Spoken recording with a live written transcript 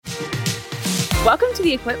Welcome to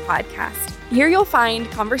the Equip Podcast. Here you'll find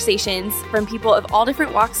conversations from people of all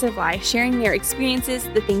different walks of life, sharing their experiences,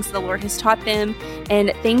 the things the Lord has taught them,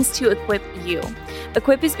 and things to equip you.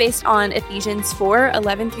 Equip is based on Ephesians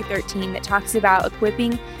 4:11-13 that talks about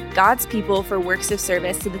equipping God's people for works of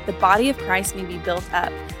service so that the body of Christ may be built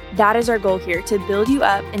up. That is our goal here, to build you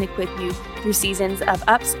up and equip you through seasons of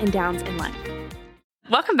ups and downs in life.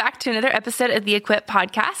 Welcome back to another episode of the Equip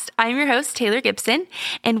Podcast. I'm your host, Taylor Gibson,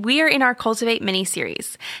 and we are in our Cultivate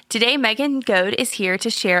mini-series. Today, Megan Goad is here to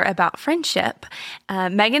share about friendship.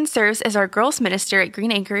 Megan serves as our girls minister at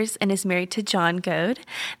Green Acres and is married to John Goad.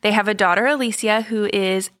 They have a daughter, Alicia, who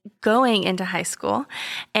is going into high school.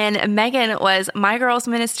 And Megan was my girls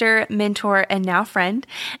minister, mentor, and now friend.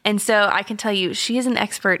 And so I can tell you, she is an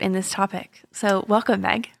expert in this topic. So welcome,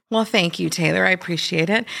 Meg. Well, thank you, Taylor. I appreciate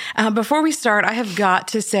it. Before we start, I have got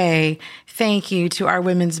to say thank you to our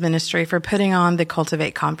women's ministry for putting on the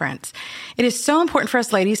Cultivate Conference. It is so important for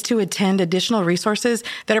us ladies to attend additional resources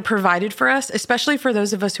that are provided for us, especially for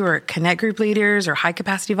those of us who are Connect group leaders or high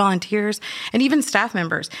capacity volunteers and even staff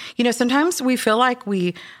members. You know, sometimes we feel like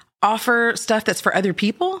we offer stuff that's for other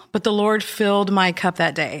people, but the Lord filled my cup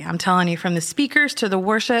that day. I'm telling you, from the speakers to the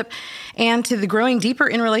worship and to the growing deeper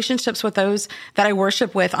in relationships with those that I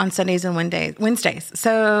worship with on Sundays and Wednesdays.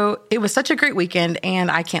 So it was such a great weekend,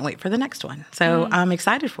 and I can't wait for the next one. So I'm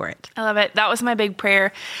excited for it. I love it. That was my big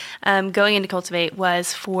prayer going into Cultivate,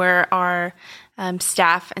 was for our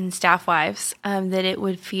staff and staff wives, that it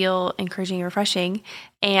would feel encouraging and refreshing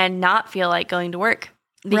and not feel like going to work.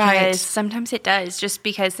 Because sometimes it does, just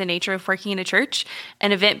because the nature of working in a church,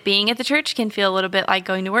 an event being at the church can feel a little bit like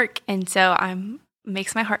going to work. And so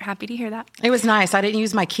makes my heart happy to hear that. It was nice. I didn't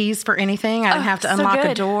use my keys for anything. I didn't have to unlock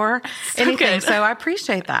a door, anything. So I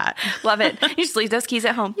appreciate that. Love it. You just leave those keys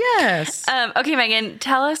at home. Yes. Okay, Megan,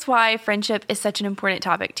 tell us why friendship is such an important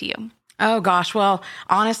topic to you. Oh gosh. Well,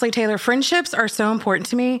 honestly, Taylor, friendships are so important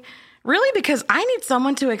to me. Really, because I need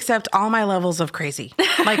someone to accept all my levels of crazy,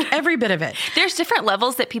 like every bit of it. There's different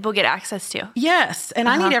levels that people get access to. Yes. And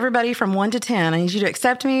I need everybody from 1 to 10. I need you to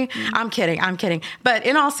accept me. I'm kidding. But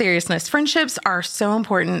in all seriousness, friendships are so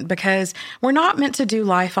important because we're not meant to do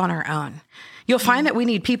life on our own. You'll find that we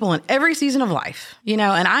need people in every season of life, you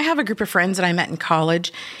know, and I have a group of friends that I met in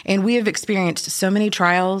college, and we have experienced so many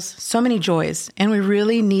trials, so many joys, and we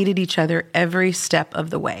really needed each other every step of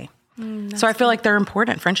the way. So I feel like they're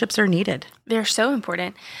important. Friendships are needed. They're so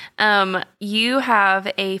important. You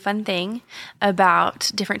have a fun thing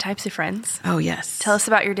about different types of friends. Oh, yes. Tell us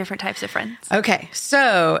about your different types of friends. Okay.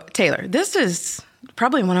 So, Taylor, this is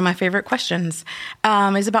probably one of my favorite questions,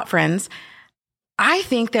 is about friends. I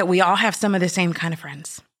think that we all have some of the same kind of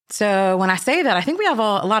friends. So when I say that, I think we have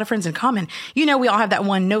a lot of friends in common. You know, we all have that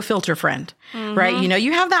one no filter friend, right? You know,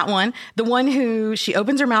 you have that one, the one who she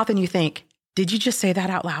opens her mouth and you think, did you just say that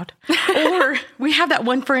out loud? Or we have that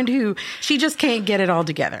one friend who she just can't get it all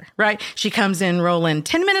together, right? She comes in rolling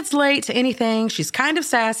 10 minutes late to anything. She's kind of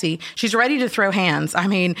sassy. She's ready to throw hands. I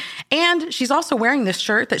mean, and she's also wearing this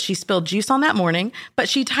shirt that she spilled juice on that morning, but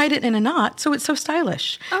she tied it in a knot, so it's so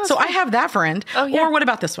stylish. Oh, so I have that friend. Oh, yeah. Or what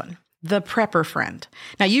about this one? The prepper friend.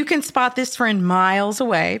 Now, you can spot this friend miles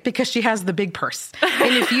away because she has the big purse.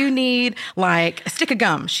 And if you need like a stick of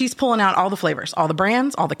gum, she's pulling out all the flavors, all the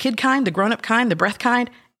brands, all the kid kind, the grown-up kind, the breath kind,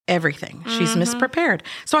 everything. She's misprepared.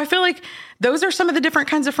 So I feel like those are some of the different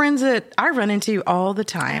kinds of friends that I run into all the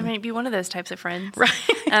time. I might be one of those types of friends. Right.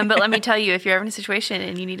 But let me tell you, if you're ever in a situation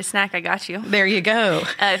and you need a snack, I got you. There you go.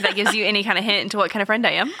 If that gives you any kind of hint into what kind of friend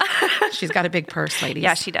I am. She's got a big purse, ladies.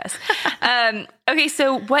 Yeah, she does. Okay,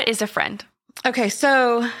 so what is a friend? Okay,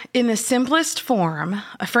 so in the simplest form,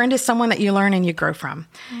 a friend is someone that you learn and you grow from.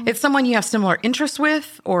 It's someone you have similar interests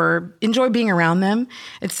with or enjoy being around them.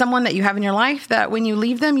 It's someone that you have in your life that when you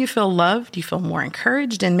leave them, you feel loved, you feel more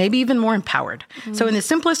encouraged, and maybe even more empowered. So in the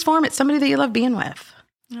simplest form, it's somebody that you love being with.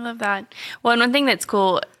 I love that. Well, and one thing that's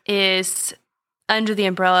cool is under the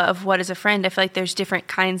umbrella of what is a friend, I feel like there's different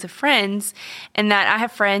kinds of friends, and that I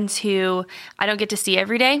have friends who I don't get to see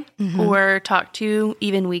every day or talk to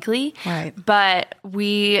even weekly, right? But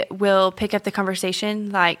we will pick up the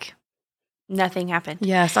conversation like nothing happened.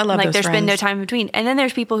 Yes, I love those there's friends. been no time in between. And then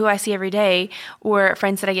there's people who I see every day or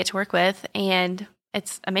friends that I get to work with, and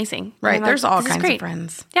it's amazing. Right. There's all kinds of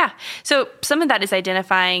friends. Yeah. So some of that is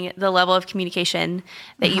identifying the level of communication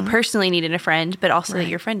that you personally need in a friend, but also that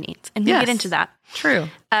your friend needs. And we'll get into that. True.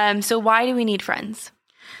 So why do we need friends?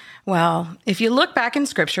 Well, if you look back in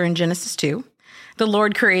Scripture in Genesis 2, the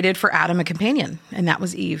Lord created for Adam a companion, and that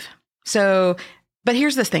was Eve. So, but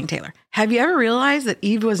here's this thing, Taylor. Have you ever realized that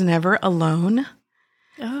Eve was never alone?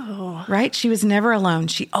 Oh. Right? She was never alone.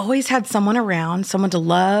 She always had someone around, someone to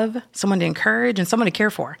love, someone to encourage, and someone to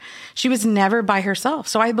care for. She was never by herself.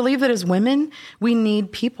 So I believe that as women, we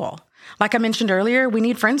need people. Like I mentioned earlier, we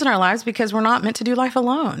need friends in our lives because we're not meant to do life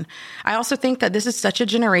alone. I also think that this is such a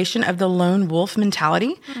generation of the lone wolf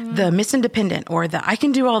mentality, the Miss Independent, or the I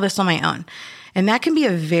can do all this on my own. And that can be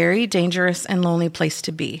a very dangerous and lonely place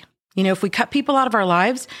to be. You know, if we cut people out of our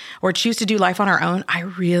lives or choose to do life on our own, I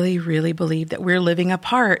really, really believe that we're living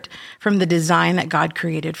apart from the design that God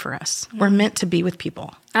created for us. We're meant to be with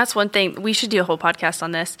people. That's one thing. We should do a whole podcast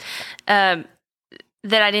on this.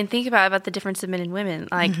 That I didn't think about the difference of men and women.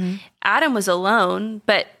 Like Adam was alone,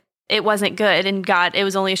 but it wasn't good. And God, it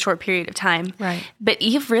was only a short period of time. Right. But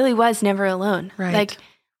Eve really was never alone. Right. Like,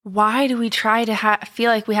 why do we try to feel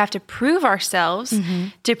like we have to prove ourselves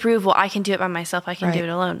to prove, well, I can do it by myself. I can do it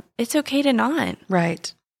alone. It's okay to not.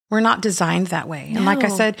 Right. We're not designed that way. No. And like I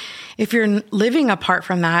said, if you're living apart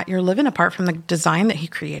from that, you're living apart from the design that he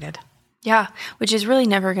created. Yeah. Which is really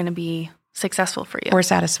never going to be successful for you. Or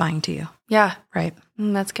satisfying to you. Yeah. Right.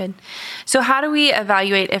 That's good. So how do we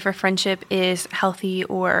evaluate if a friendship is healthy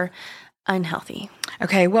or unhealthy?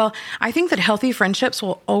 Okay. Well, I think that healthy friendships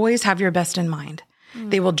will always have your best in mind.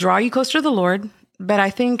 They will draw you closer to the Lord, but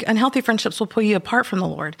I think unhealthy friendships will pull you apart from the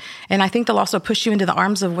Lord. And I think they'll also push you into the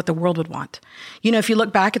arms of what the world would want. You know, if you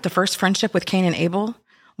look back at the first friendship with Cain and Abel,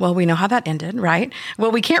 well, we know how that ended, right?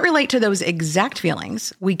 Well, we can't relate to those exact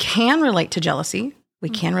feelings. We can relate to jealousy. We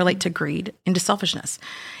can relate to greed and to selfishness.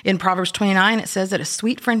 In Proverbs 29, it says that a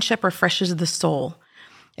sweet friendship refreshes the soul.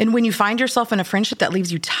 And when you find yourself in a friendship that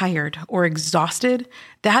leaves you tired or exhausted,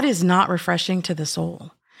 that is not refreshing to the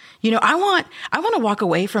soul. You know, I want to walk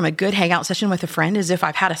away from a good hangout session with a friend as if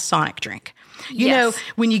I've had a Sonic drink. You know,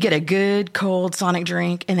 when you get a good cold Sonic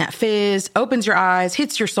drink and that fizz opens your eyes,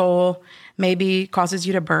 hits your soul, maybe causes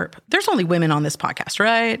you to burp. There's only women on this podcast,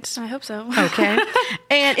 right? I hope so. Okay.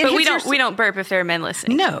 And but we don't burp if there are men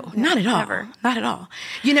listening. No, not at all. Never. Not at all.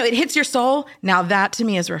 You know, it hits your soul. Now that to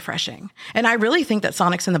me is refreshing. And I really think that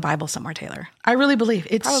Sonic's in the Bible somewhere, Taylor. I really believe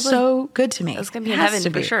it's so good to me. It's going to be in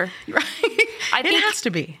heaven for sure. Right. It has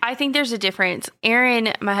to be. I think there's a difference.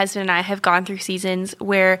 Aaron, my husband, and I have gone through seasons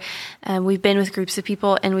where we've been with groups of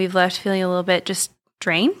people and we've left feeling a little bit just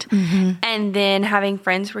drained. And then having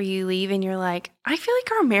friends where you leave and you're like, I feel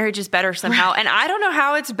like our marriage is better somehow. And I don't know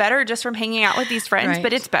how it's better just from hanging out with these friends,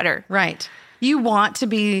 but it's better. Right. You want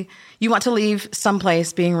to leave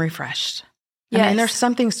someplace being refreshed. Yes. I mean, there's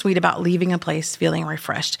something sweet about leaving a place feeling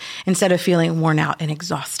refreshed instead of feeling worn out and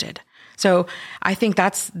exhausted. So I think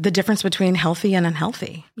that's the difference between healthy and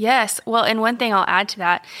unhealthy. Yes. Well, and one thing I'll add to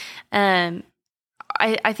that,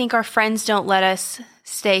 I think our friends don't let us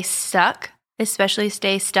stay stuck, especially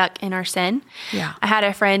stay stuck in our sin. Yeah. I had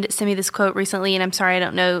a friend send me this quote recently, and I'm sorry, I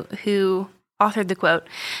don't know who authored the quote,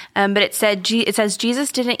 but it says,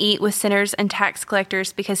 Jesus didn't eat with sinners and tax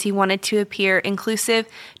collectors because he wanted to appear inclusive,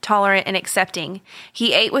 tolerant, and accepting.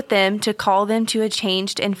 He ate with them to call them to a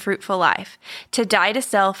changed and fruitful life, to die to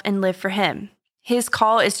self and live for him. His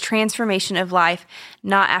call is transformation of life,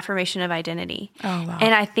 not affirmation of identity. Oh, wow.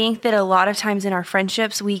 And I think that a lot of times in our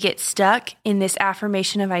friendships, we get stuck in this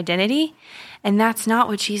affirmation of identity. And that's not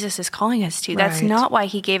what Jesus is calling us to. That's not why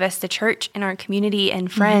he gave us the church and our community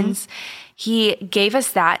and friends. He gave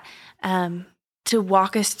us that to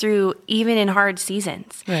walk us through even in hard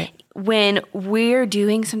seasons. Right. When we're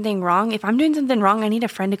doing something wrong, if I'm doing something wrong, I need a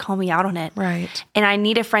friend to call me out on it. Right. And I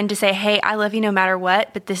need a friend to say, hey, I love you no matter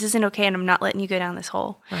what, but this isn't okay and I'm not letting you go down this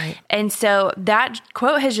hole. Right. And so that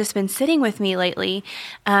quote has just been sitting with me lately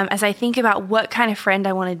as I think about what kind of friend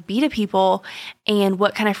I want to be to people and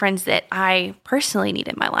what kind of friends that I personally need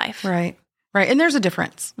in my life. Right. Right. And there's a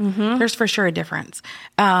difference. There's for sure a difference.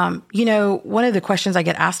 You know, one of the questions I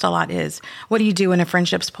get asked a lot is, what do you do when a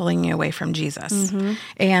friendship's pulling you away from Jesus?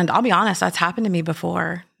 And I'll be honest, that's happened to me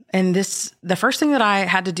before. And the first thing that I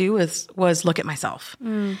had to do was look at myself.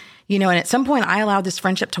 You know, and at some point I allowed this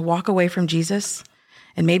friendship to walk away from Jesus.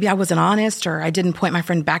 And maybe I wasn't honest or I didn't point my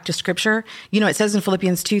friend back to scripture. You know, it says in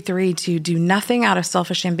Philippians 2:3 to do nothing out of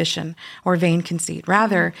selfish ambition or vain conceit.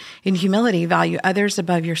 Rather, in humility, value others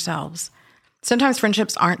above yourselves. Sometimes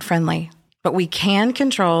friendships aren't friendly, but we can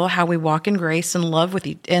control how we walk in grace and love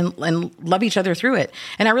and love each other through it.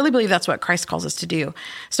 And I really believe that's what Christ calls us to do.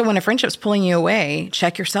 So when a friendship's pulling you away,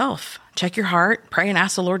 check yourself, check your heart, pray and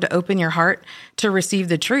ask the Lord to open your heart to receive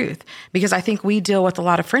the truth. Because I think we deal with a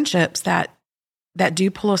lot of friendships that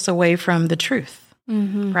do pull us away from the truth,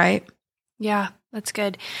 right? Yeah, that's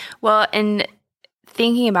good. Well, and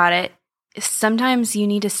thinking about it, sometimes you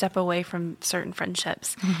need to step away from certain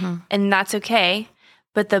friendships, and that's okay.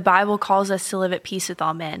 but the Bible calls us to live at peace with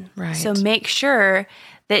all men. Right. So make sure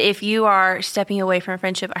that if you are stepping away from a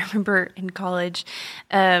friendship, I remember in college,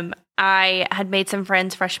 I had made some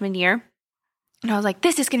friends freshman year. And I was like,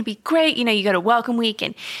 this is going to be great. You know, you go to welcome week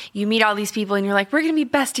and you meet all these people and you're like, we're going to be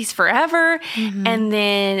besties forever. Mm-hmm. And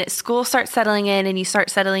then school starts settling in and you start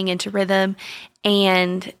settling into rhythm.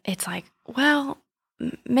 And it's like, well,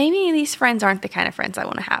 maybe these friends aren't the kind of friends I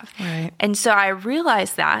want to have. Right. And so I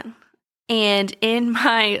realized that. And in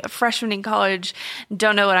my freshman in college,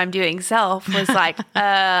 don't know what I'm doing self was like,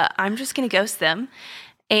 I'm just going to ghost them.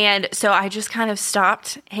 And so I just kind of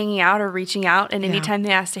stopped hanging out or reaching out. And anytime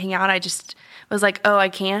they asked to hang out, I just was like, oh, I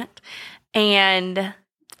can't. And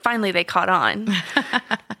finally they caught on.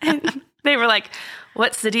 And they were like,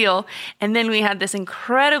 what's the deal? And then we had this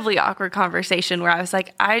incredibly awkward conversation where I was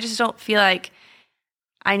like, I just don't feel like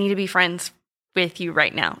I need to be friends with you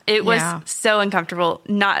right now. It was so uncomfortable,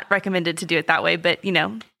 not recommended to do it that way, but you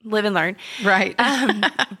know, live and learn. Right.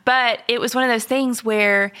 But it was one of those things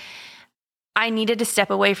where I needed to step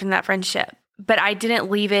away from that friendship, but I didn't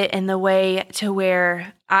leave it in the way to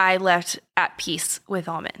where I left at peace with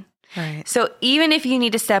all men. Right. So even if you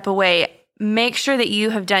need to step away, make sure that you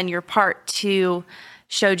have done your part to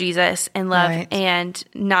show Jesus and love and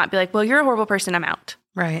not be like, well, you're a horrible person, I'm out.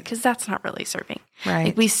 Right. Because that's not really serving. Right.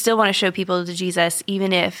 Like, we still want to show people to Jesus,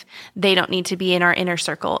 even if they don't need to be in our inner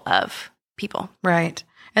circle of people. Right.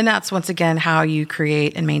 And that's, once again, how you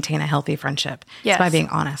create and maintain a healthy friendship. Yes. It's by being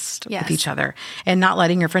honest with each other and not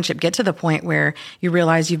letting your friendship get to the point where you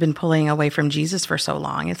realize you've been pulling away from Jesus for so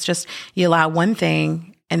long. It's just you allow one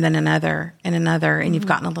thing and then another and another, and you've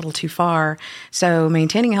gotten a little too far. So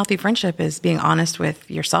maintaining a healthy friendship is being honest with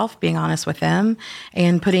yourself, being honest with them,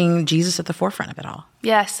 and putting Jesus at the forefront of it all.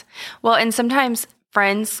 Yes. Well, and sometimes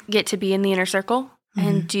friends get to be in the inner circle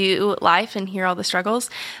and do life and hear all the struggles.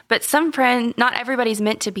 But not everybody's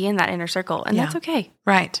meant to be in that inner circle, and that's okay.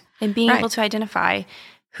 Right. And being able to identify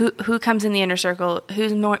who comes in the inner circle,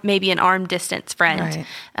 who's more, maybe an arm distance friend,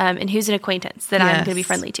 and who's an acquaintance that I'm going to be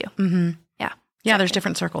friendly to. Mm-hmm. Yeah. Yeah, there's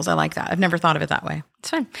different circles. I like that. I've never thought of it that way. It's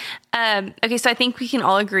fun. Okay, so I think we can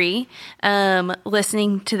all agree,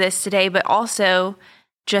 listening to this today, but also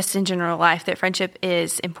just in general life, that friendship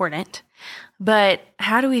is important. But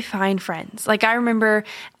how do we find friends? Like, I remember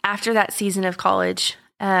after that season of college,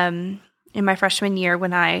 in my freshman year,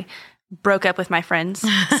 when I broke up with my friends,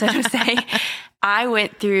 so to say, I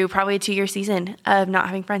went through probably a 2-year season of not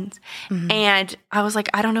having friends. Mm-hmm. And I was like,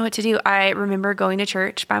 I don't know what to do. I remember going to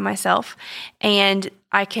church by myself, and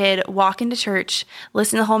I could walk into church,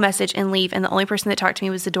 listen to the whole message, and leave. And the only person that talked to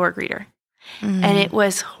me was the door greeter. Mm-hmm. And it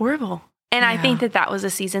was horrible. And I think that was a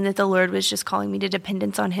season that the Lord was just calling me to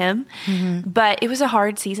dependence on Him. Mm-hmm. But it was a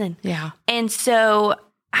hard season. Yeah. And so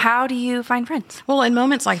how do you find friends? Well, in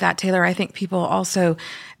moments like that, Taylor, I think people also,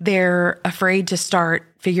 they're afraid to start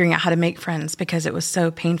figuring out how to make friends because it was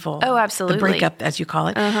so painful. Oh, absolutely. The breakup, as you call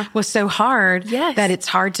it, was so hard that it's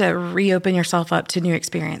hard to reopen yourself up to new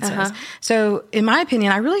experiences. So in my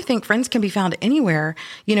opinion, I really think friends can be found anywhere.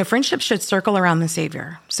 You know, friendships should circle around the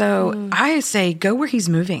Savior. So I say, go where He's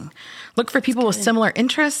moving. Look for people with similar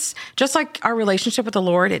interests. Just like our relationship with the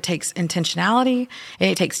Lord, it takes intentionality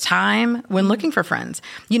and it takes time when looking for friends.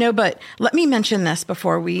 You know, but let me mention this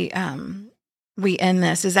before we end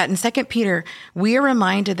this, is that in 2 Peter, we are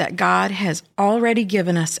reminded that God has already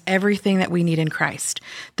given us everything that we need in Christ.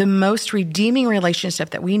 The most redeeming relationship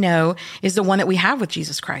that we know is the one that we have with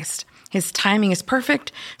Jesus Christ. His timing is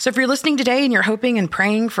perfect. So if you're listening today and you're hoping and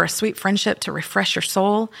praying for a sweet friendship to refresh your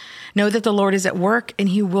soul, know that the Lord is at work and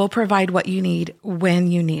He will provide what you need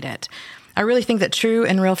when you need it. I really think that true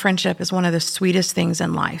and real friendship is one of the sweetest things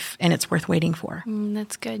in life, and it's worth waiting for.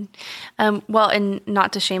 That's good. Well, and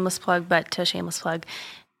not to shameless plug, but to shameless plug,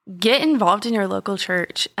 get involved in your local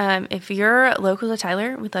church. If you're local to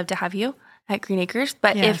Tyler, we'd love to have you at Green Acres.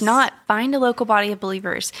 But if not, find a local body of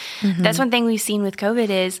believers. Mm-hmm. That's one thing we've seen with COVID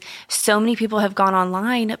is so many people have gone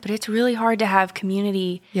online, but it's really hard to have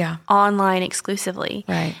community online exclusively.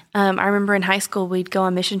 Right. I remember in high school, we'd go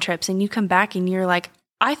on mission trips and you come back and you're like,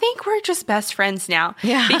 I think we're just best friends now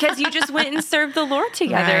because you just went and served the Lord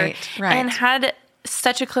together and had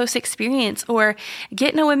such a close experience. Or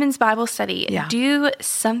get in a women's Bible study. Do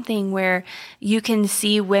something where you can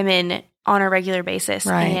see women on a regular basis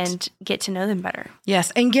and get to know them better.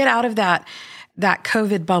 Yes, and get out of that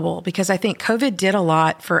COVID bubble, because I think COVID did a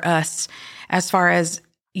lot for us as far as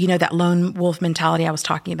that lone wolf mentality I was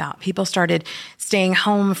talking about. People started staying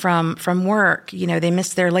home from work. They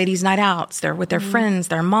missed their ladies' night outs. They're with their friends,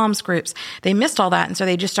 their moms groups. They missed all that. And so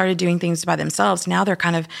they just started doing things by themselves. Now they're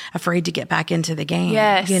kind of afraid to get back into the game.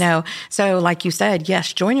 Yes. So like you said,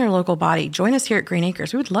 yes, join your local body. Join us here at Green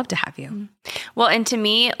Acres. We would love to have you. Well, and to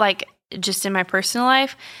me, like just in my personal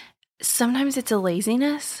life, sometimes it's a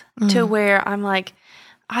laziness to where I'm like,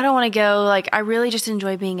 I don't want to go. Like, I really just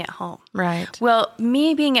enjoy being at home. Right. Well,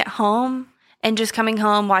 me being at home and just coming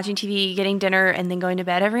home, watching TV, getting dinner, and then going to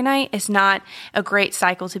bed every night is not a great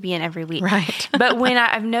cycle to be in every week. Right. But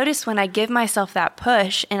I've noticed when I give myself that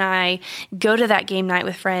push and I go to that game night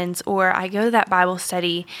with friends or I go to that Bible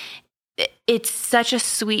study, it's such a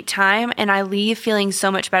sweet time. And I leave feeling so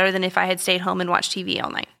much better than if I had stayed home and watched TV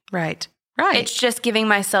all night. Right. Right. It's just giving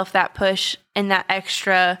myself that push and that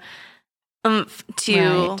extra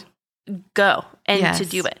to go and to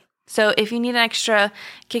do it. So if you need an extra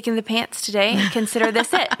kick in the pants today, consider this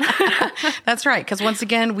it. That's right. Because once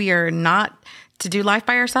again, we are not to do life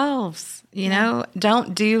by ourselves.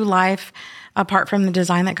 Don't do life apart from the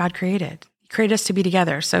design that God created. He created us to be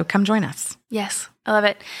together. So come join us. Yes. I love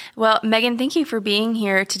it. Well, Megan, thank you for being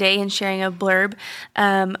here today and sharing a blurb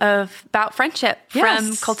about friendship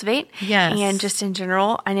from Cultivate. Yes. And just in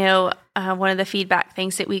general, I know one of the feedback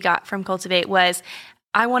things that we got from Cultivate was,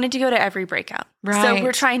 I wanted to go to every breakout. Right. So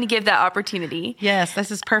we're trying to give that opportunity. Yes,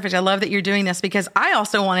 this is perfect. I love that you're doing this because I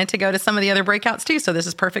also wanted to go to some of the other breakouts too. So this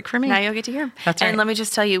is perfect for me. Now you'll get to hear them. That's right. And let me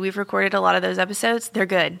just tell you, we've recorded a lot of those episodes. They're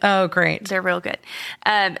good. Oh, great. They're real good.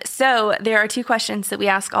 So there are 2 questions that we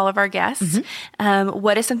ask all of our guests.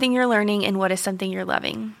 What is something you're learning and what is something you're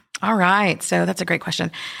loving? All right. So that's a great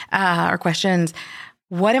question. Or questions.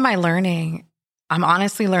 What am I learning? I'm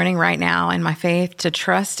honestly learning right now in my faith to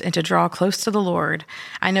trust and to draw close to the Lord.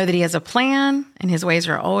 I know that He has a plan and His ways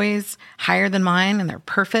are always higher than mine and they're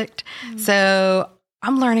perfect. So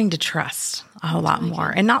I'm learning to trust a whole lot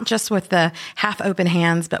more and not just with the half open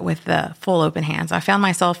hands, but with the full open hands. I found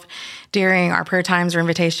myself during our prayer times or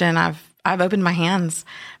invitation, I've opened my hands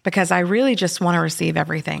because I really just want to receive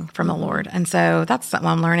everything from the Lord. And so that's what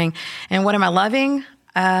I'm learning. And what am I loving?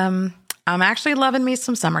 I'm actually loving me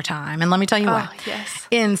some summertime. And let me tell you what. Yes.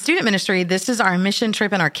 In student ministry, this is our mission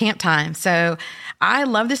trip and our camp time. So I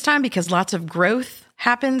love this time because lots of growth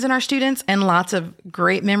happens in our students and lots of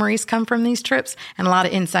great memories come from these trips and a lot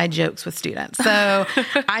of inside jokes with students. So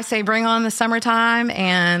I say bring on the summertime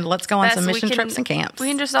and let's go on some mission trips and camps. We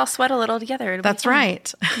can just all sweat a little together. That's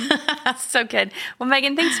right. So good. Well,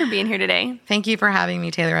 Megan, thanks for being here today. Thank you for having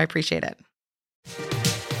me, Taylor. I appreciate it.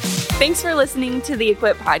 Thanks for listening to the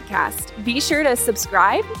Equip Podcast. Be sure to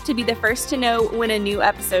subscribe to be the first to know when a new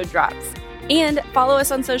episode drops. And follow us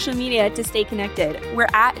on social media to stay connected. We're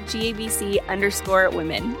at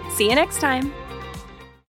GABC_women. See you next time.